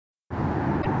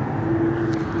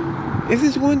If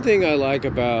there's one thing I like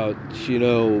about,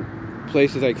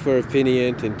 places like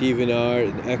Furfinient and DeviantArt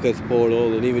and Echo's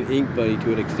Portal and even Ink Bunny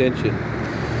to an extension,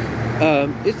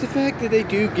 it's the fact that they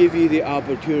do give you the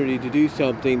opportunity to do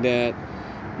something that,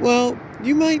 well,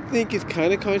 you might think is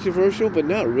kind of controversial, but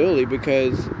not really,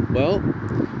 because, well,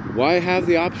 why have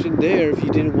the option there if you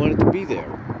didn't want it to be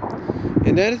there?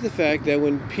 And that is the fact that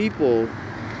when people,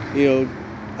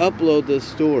 upload the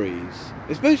stories,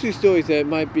 especially stories that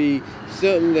might be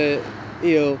something that,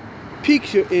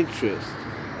 piques your interest,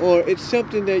 or it's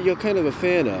something that you're kind of a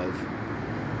fan of,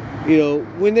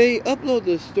 when they upload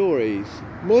the stories,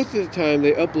 most of the time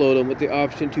they upload them with the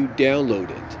option to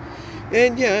download it.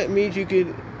 And yeah, it means you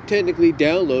could technically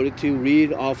download it to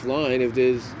read offline if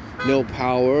there's no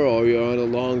power, or you're on a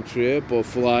long trip or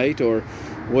flight or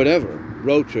whatever,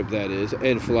 road trip that is,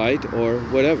 and flight or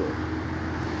whatever.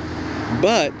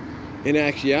 But in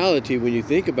actuality, when you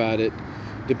think about it,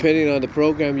 depending on the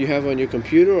program you have on your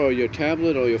computer or your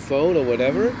tablet or your phone or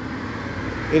whatever,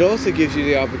 it also gives you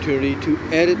the opportunity to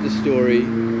edit the story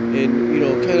and,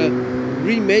 kind of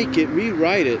remake it,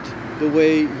 rewrite it the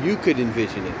way you could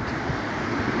envision it.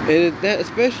 And that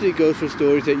especially goes for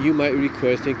stories that you might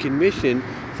request and commission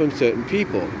from certain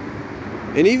people.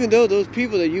 And even though those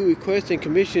people that you request and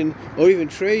commission or even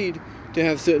trade to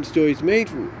have certain stories made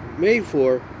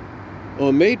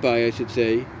by, I should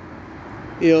say,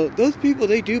 those people,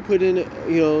 they do put in,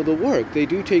 the work. They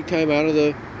do take time out of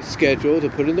the schedule to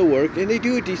put in the work, and they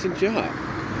do a decent job.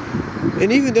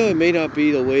 And even though it may not be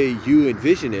the way you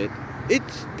envision it,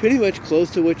 it's pretty much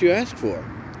close to what you asked for.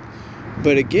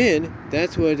 But again,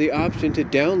 that's where the option to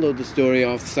download the story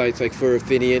off sites like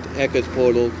Furfinient, Echo's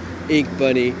Portal, Ink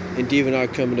Bunny, and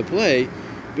DeviantArt come into play,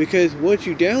 because once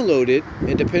you download it,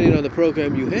 and depending on the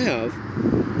program you have,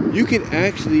 you can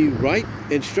actually write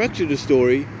and structure the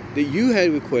story that you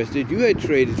had requested, you had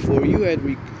traded for, you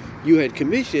had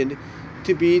commissioned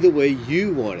to be the way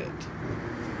you want it.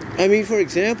 I mean, for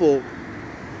example,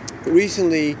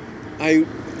 recently I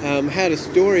had a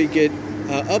story get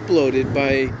uploaded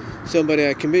by somebody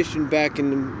I commissioned back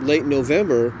in late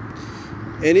November,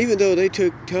 and even though they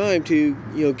took time to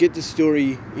get the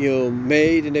story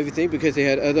made and everything, because they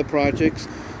had other projects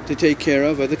to take care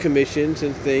of, other commissions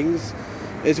and things,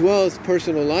 as well as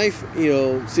personal life,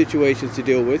 situations to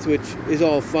deal with, which is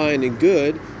all fine and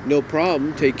good, no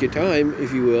problem, take your time,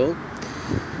 if you will.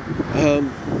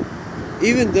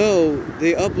 Even though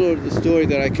they uploaded the story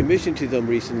that I commissioned to them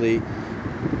recently,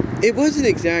 it wasn't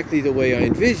exactly the way I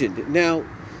envisioned it. Now,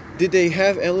 did they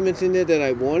have elements in there that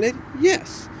I wanted?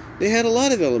 Yes, they had a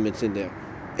lot of elements in there.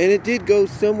 And it did go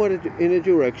somewhat in a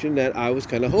direction that I was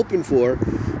kind of hoping for,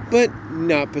 but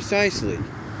not precisely.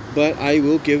 But I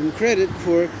will give them credit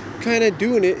for kind of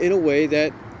doing it in a way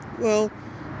that, well,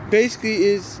 basically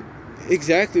is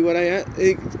exactly what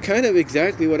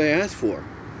exactly what I asked for.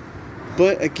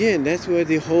 But again, that's where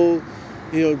the whole,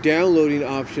 downloading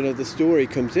option of the story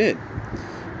comes in.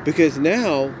 Because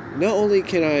now, not only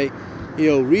can I,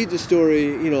 read the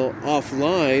story,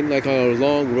 offline, like on a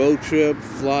long road trip,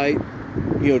 flight,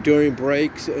 during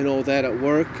breaks and all that at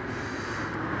work,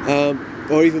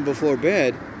 or even before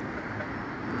bed,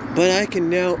 but I can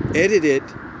now edit it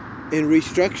and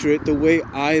restructure it the way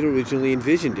I had originally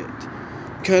envisioned it.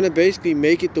 Kind of basically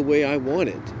make it the way I want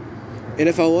it. And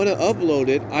if I want to upload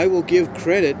it, I will give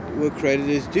credit where credit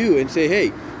is due and say,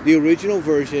 hey, the original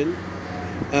version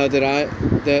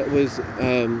that was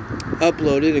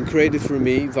uploaded and created for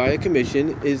me via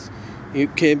commission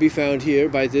can be found here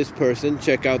by this person.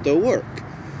 Check out their work.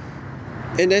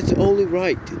 And that's only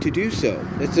right to do so.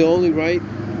 That's the only right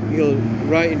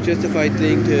and justified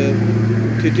thing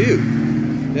to do.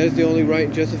 That is the only right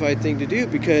and justified thing to do,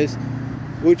 because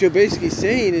what you're basically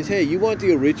saying is, hey, you want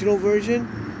the original version?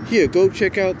 Here, go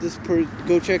check out this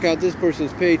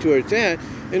person's page where it's at,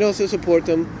 and also support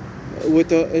them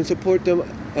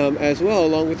as well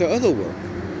along with their other work.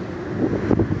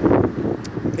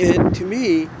 And to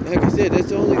me, like I said,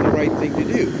 that's only the right thing to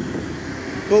do.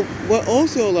 But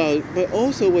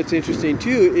also what's interesting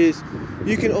too is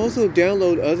you can also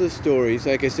download other stories,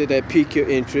 like I said, that pique your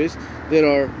interest, that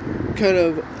are kind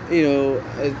of,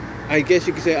 I guess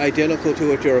you could say identical to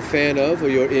what you're a fan of or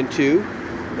you're into,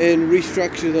 and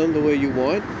restructure them the way you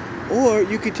want. Or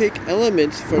you could take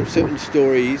elements from certain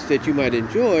stories that you might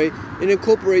enjoy and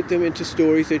incorporate them into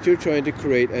stories that you're trying to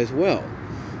create as well.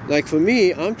 Like for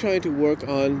me, I'm trying to work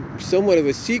on somewhat of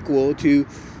a sequel to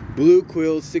Blue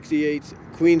Quill 68's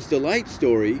Queen's Delight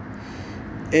story,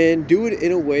 and do it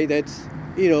in a way that's,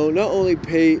 not only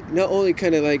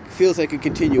kind of like feels like a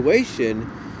continuation,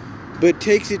 but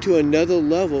takes it to another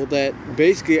level that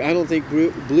basically I don't think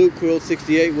Blue Quill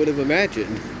 68 would have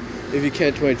imagined, if you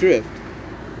catch my drift.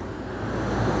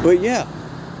 But yeah,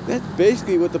 that's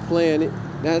basically what the plan.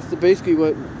 That's basically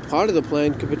what part of the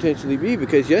plan could potentially be.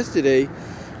 Because yesterday,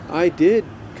 I did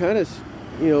kind of,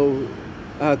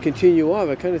 continue off.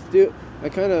 I kind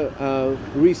of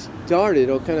restarted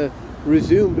or kind of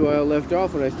resumed where I left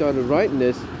off when I started writing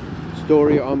this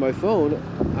story on my phone.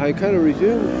 I kind of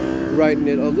resumed writing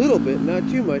it a little bit, not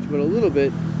too much, but a little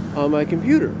bit on my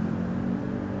computer.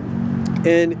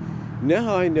 And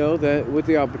now I know that with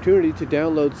the opportunity to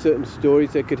download certain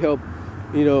stories that could help,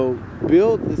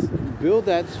 build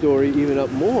that story even up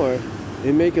more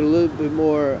and make it a little bit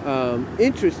more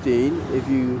interesting, if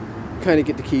you kind of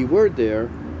get the key word there,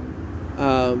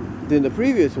 than the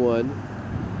previous one,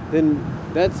 then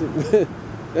that's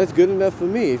that's good enough for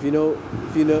me. If you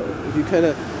kind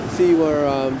of see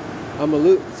where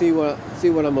see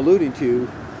what I'm alluding to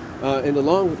in the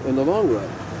long run.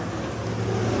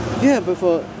 Yeah, but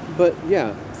for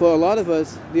a lot of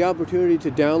us, the opportunity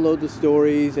to download the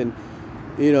stories and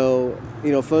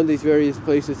fund these various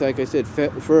places, like I said,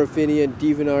 Furafinian,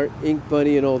 DeviantArt, Ink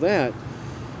Bunny, and all that,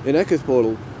 and Echoes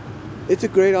Portal, it's a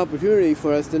great opportunity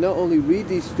for us to not only read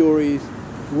these stories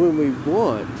when we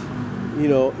want,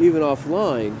 even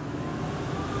offline,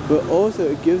 but also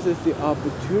it gives us the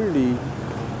opportunity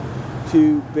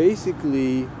to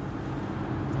basically,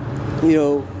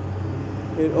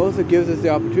 it also gives us the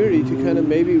opportunity to kind of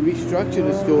maybe restructure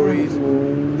the stories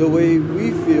the way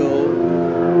we feel,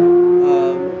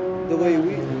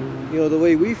 the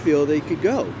way we feel they could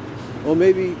go, or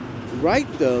maybe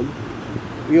write them,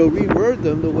 reword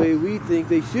them the way we think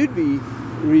they should be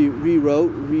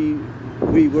reworded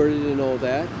and all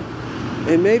that,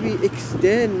 and maybe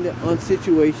extend on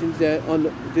situations that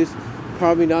on this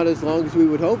probably not as long as we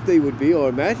would hope they would be or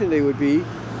imagine they would be,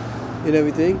 and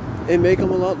everything, and make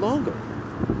them a lot longer.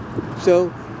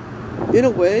 So, in a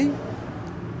way,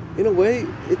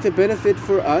 it's a benefit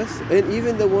for us, and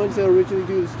even the ones that originally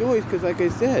do the stories, because like I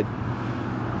said,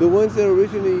 the ones that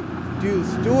originally do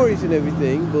the stories and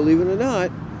everything, believe it or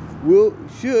not,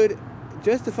 should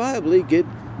justifiably get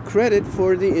credit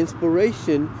for the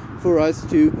inspiration for us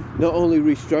to not only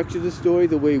restructure the story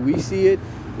the way we see it,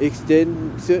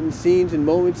 extend certain scenes and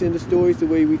moments in the stories the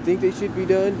way we think they should be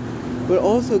done, but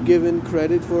also given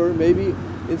credit for maybe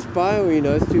inspiring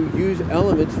us to use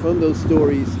elements from those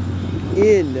stories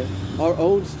in our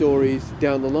own stories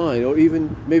down the line, or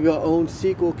even maybe our own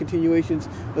sequel continuations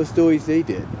of stories they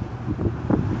did,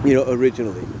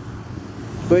 originally.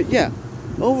 But yeah,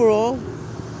 overall,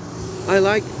 I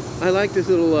like this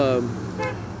little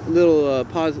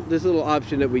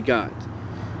option that we got,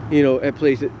 at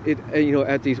these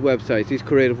websites, these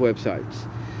creative websites.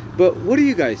 But what do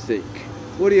you guys think?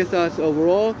 What are your thoughts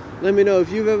overall? Let me know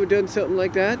if you've ever done something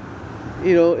like that,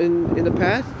 in the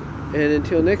past. And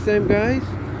until next time, guys,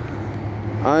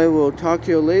 I will talk to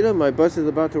you later. My bus is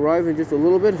about to arrive in just a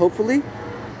little bit, hopefully.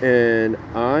 And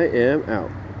I am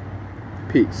out.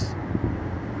 Peace.